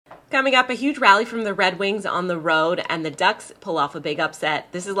Coming up, a huge rally from the Red Wings on the road, and the Ducks pull off a big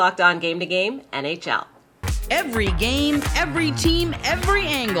upset. This is Locked On Game to Game, NHL. Every game, every team, every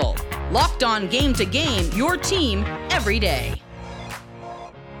angle. Locked On Game to Game, your team every day.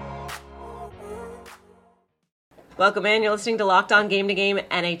 Welcome in. You're listening to Locked On Game to Game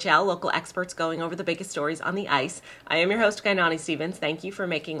NHL, local experts going over the biggest stories on the ice. I am your host, Kainani Stevens. Thank you for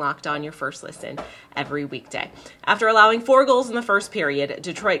making Locked On your first listen every weekday. After allowing 4 goals in the first period,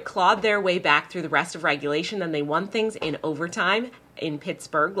 Detroit clawed their way back through the rest of regulation, then they won things in overtime in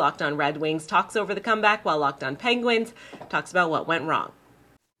Pittsburgh. Locked On Red Wings talks over the comeback, while Locked On Penguins talks about what went wrong.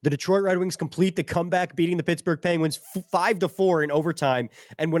 The Detroit Red Wings complete the comeback, beating the Pittsburgh Penguins 5-4 in overtime.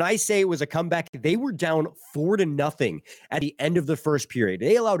 And when I say it was a comeback, they were down 4-0 at the end of the first period.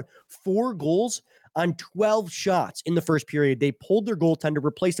 They allowed 4 goals on 12 shots in the first period. They pulled their goaltender,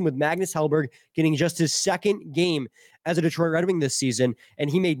 replaced him with Magnus Hellberg, getting just his second game as a Detroit Red Wing this season. And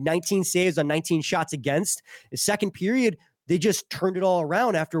he made 19 saves on 19 shots against. The second period, they just turned it all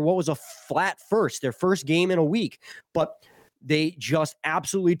around after what was a flat first, their first game in a week. But they just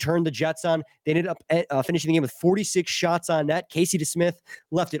absolutely turned the Jets on. They ended up finishing the game with 46 shots on net. Casey DeSmith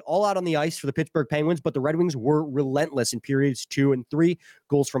left it all out on the ice for the Pittsburgh Penguins, but the Red Wings were relentless in periods 2 and 3.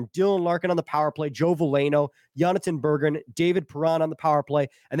 Goals from Dylan Larkin on the power play, Joe Veleno, Jonathan Berggren, David Perron on the power play,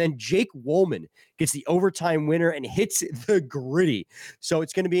 and then Jake Woolman gets the overtime winner and hits the gritty. So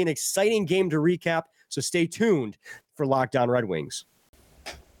it's going to be an exciting game to recap, so stay tuned for Locked On Red Wings.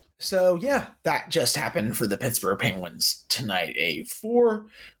 So, yeah, that just happened for the Pittsburgh Penguins tonight. A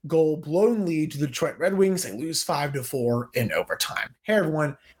 4-goal blown lead to the Detroit Red Wings. They lose 5-4 in overtime. Hey,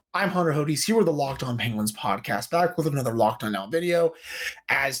 everyone. I'm Hunter Hodes here with the Locked On Penguins podcast, back with another Locked On Now video,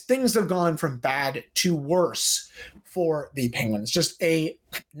 as things have gone from bad to worse for the Penguins. Just a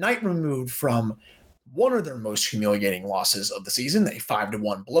night removed from one of their most humiliating losses of the season, a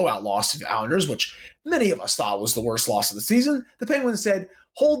 5-1 blowout loss to the Islanders, which many of us thought was the worst loss of the season. The Penguins said,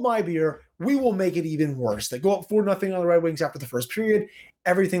 "Hold my beer, we will make it even worse." They go up 4-0 on the Red Wings after the first period.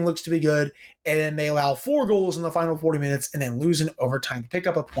 Everything looks to be good. And then they allow 4 goals in the final 40 minutes and then lose in overtime to pick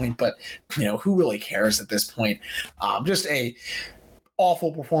up a point. But, who really cares at this point? Just a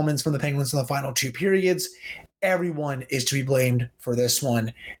awful performance from the Penguins in the final 2 periods. Everyone is to be blamed for this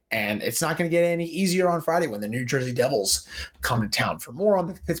one. And it's not going to get any easier on Friday when the New Jersey Devils come to town. For more on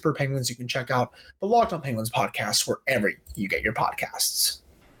the Pittsburgh Penguins, you can check out the Locked On Penguins podcast wherever you get your podcasts.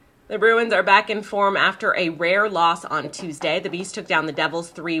 The Bruins are back in form after a rare loss on Tuesday. The Beast took down the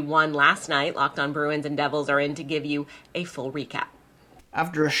Devils 3-1 last night. Locked On Bruins and Devils are in to give you a full recap.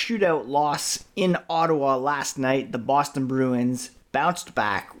 After a shootout loss in Ottawa last night, the Boston Bruins bounced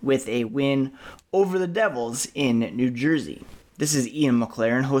back with a win over the Devils in New Jersey. This is Ian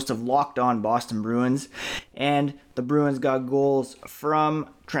McLaren, host of Locked On Boston Bruins, and the Bruins got goals from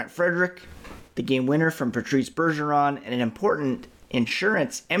Trent Frederick, the game winner from Patrice Bergeron, and an important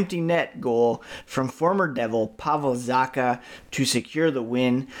insurance empty net goal from former Devil Pavel Zacha to secure the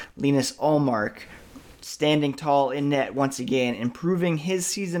win. Linus Ullmark standing tall in net once again, improving his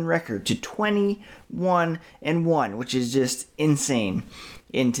season record to 21-1, which is just insane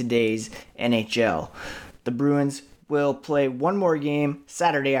in today's NHL. The Bruins will play one more game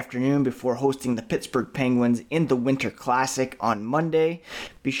Saturday afternoon before hosting the Pittsburgh Penguins in the Winter Classic on Monday.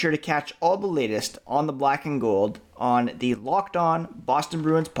 Be sure to catch all the latest on the black and gold on the Locked On Boston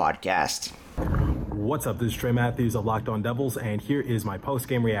Bruins podcast. What's up? This is Trey Matthews of Locked On Devils, and here is my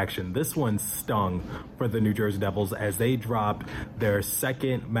post-game reaction. This one stung for the New Jersey Devils as they dropped their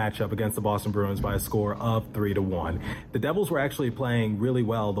second matchup against the Boston Bruins by a score of 3-1. The Devils were actually playing really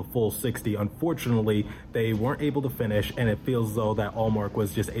well the full 60. Unfortunately, they weren't able to finish, and it feels as though that Ullmark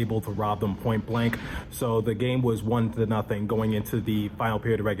was just able to rob them point blank. So the game was 1-0 going into the final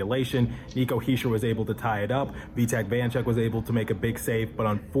period of regulation. Nico Hischier was able to tie it up. Vitek Vanecek was able to make a big save, but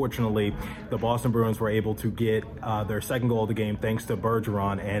unfortunately, the Boston Bruins were able to get their second goal of the game thanks to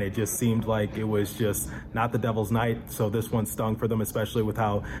Bergeron, and it just seemed like it was just not the Devils' night. So this one stung for them, especially with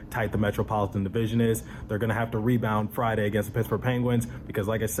how tight the Metropolitan Division is. They're going to have to rebound Friday against the Pittsburgh Penguins because,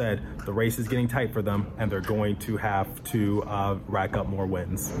 like I said, the race is getting tight for them, and they're going to have to rack up more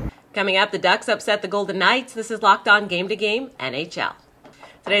wins. Coming up, the Ducks upset the Golden Knights. This is Locked On Game to Game NHL.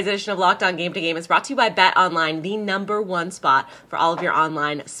 Today's edition of Locked On Game to Game is brought to you by BetOnline, the #1 spot for all of your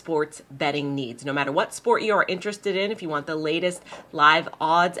online sports betting needs. No matter what sport you are interested in, if you want the latest live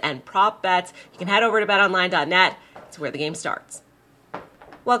odds and prop bets, you can head over to betonline.net. It's where the game starts.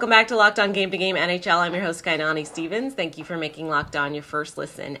 Welcome back to Locked On Game to Game NHL. I'm your host, Kainani Stevens. Thank you for making Locked On your first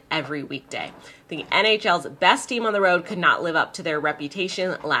listen every weekday. The NHL's best team on the road could not live up to their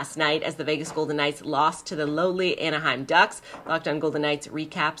reputation last night as the Vegas Golden Knights lost to the lowly Anaheim Ducks. Locked On Golden Knights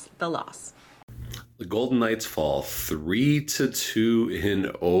recaps the loss. The Golden Knights fall 3-2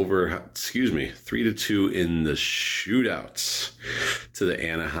 in the shootouts to the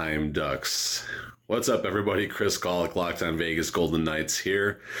Anaheim Ducks. What's up, everybody? Chris Golick, Locked On Vegas Golden Knights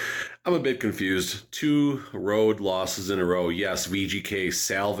here. I'm a bit confused. 2 road losses in a row. Yes, VGK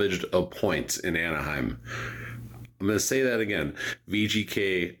salvaged a point in Anaheim. I'm going to say that again.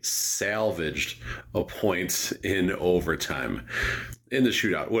 VGK salvaged a point in overtime. In the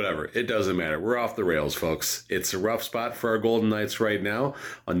shootout, whatever. It doesn't matter. We're off the rails, folks. It's a rough spot for our Golden Knights right now.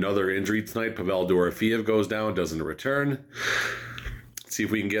 Another injury tonight. Pavel Dorofeev goes down, doesn't return. Let's see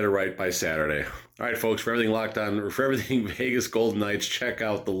if we can get it right by Saturday. All right, folks, for everything Vegas Golden Knights, check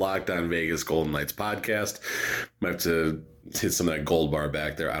out the Locked On Vegas Golden Knights podcast. Might have to hit some of that gold bar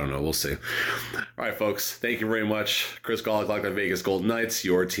back there. I don't know. We'll see. All right, folks, thank you very much. Chris Golick, Locked On Vegas Golden Knights,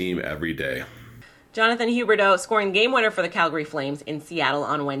 your team every day. Jonathan Huberdeau scoring game winner for the Calgary Flames in Seattle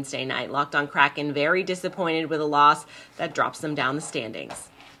on Wednesday night. Locked On Kraken very disappointed with a loss that drops them down the standings.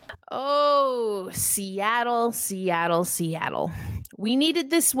 Oh, Seattle. We needed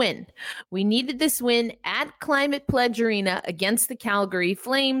this win. We needed this win at Climate Pledge Arena against the Calgary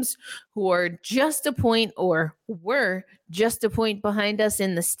Flames, who are just a point or were just a point behind us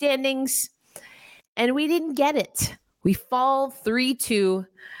in the standings. And we didn't get it. We fall 3-2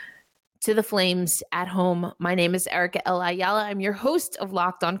 to the Flames at home. My name is Erica El Ayala. I'm your host of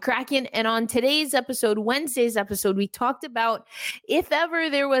Locked On Kraken. And on today's episode, Wednesday's episode, we talked about if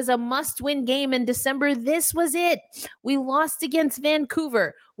ever there was a must-win game in December, this was it. We lost against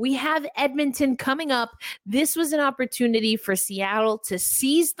Vancouver. We have Edmonton coming up. This was an opportunity for Seattle to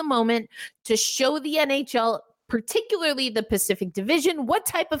seize the moment, to show the NHL, particularly the Pacific Division, what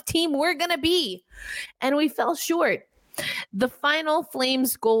type of team we're going to be. And we fell short. The final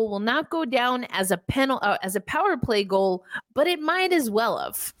Flames goal will not go down as a power play goal, but it might as well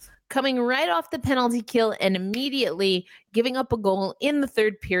have. Coming right off the penalty kill and immediately giving up a goal in the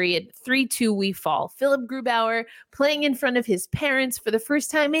third period, 3-2 we fall. Philip Grubauer, playing in front of his parents for the first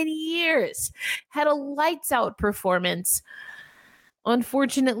time in years, had a lights-out performance.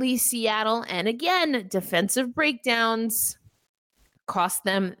 Unfortunately, Seattle, and again, defensive breakdowns cost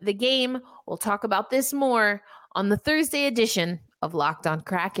them the game. We'll talk about this more on the Thursday edition of Locked On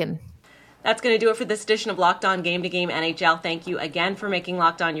Kraken. That's going to do it for this edition of Locked On Game to Game NHL. Thank you again for making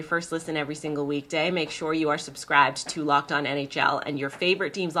Locked On your first listen every single weekday. Make sure you are subscribed to Locked On NHL and your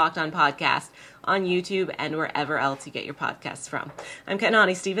favorite team's Locked On podcast on YouTube and wherever else you get your podcasts from. I'm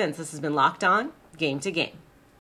Kainani Stevens. This has been Locked On Game to Game.